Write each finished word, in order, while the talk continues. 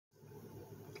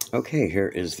Okay, here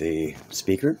is the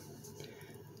speaker.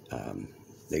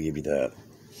 They give you the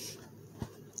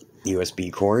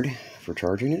USB cord for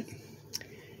charging it,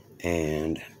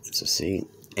 and let's see,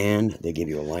 and they give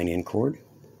you a line-in cord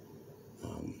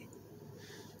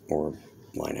or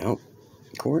line-out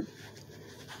cord.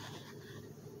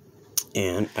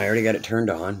 And I already got it turned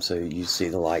on, so you see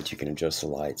the lights. You can adjust the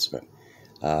lights, but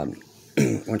I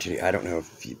don't know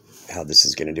how this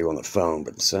is going to do on the phone,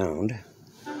 but the sound.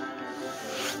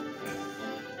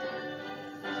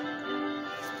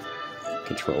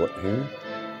 Control it here.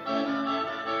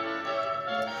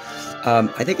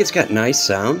 I think it's got nice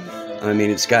sound. I mean,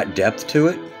 it's got depth to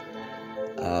it.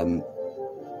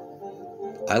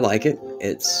 I like it.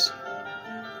 It's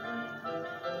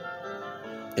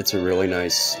a really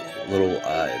nice little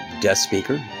desk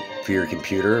speaker for your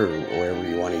computer or wherever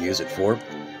you want to use it for.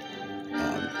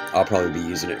 I'll probably be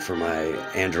using it for my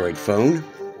Android phone.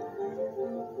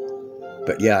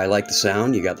 But yeah, I like the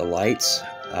sound. You got the lights.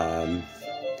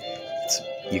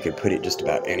 You could put it just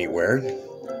about anywhere.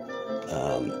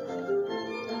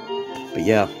 But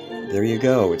yeah, there you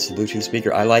go. It's the Bluetooth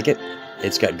speaker. I like it.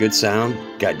 It's got good sound,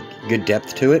 got good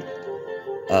depth to it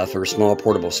for a small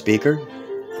portable speaker.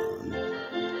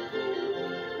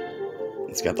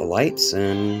 It's got the lights,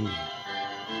 and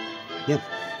yeah,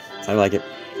 I like it.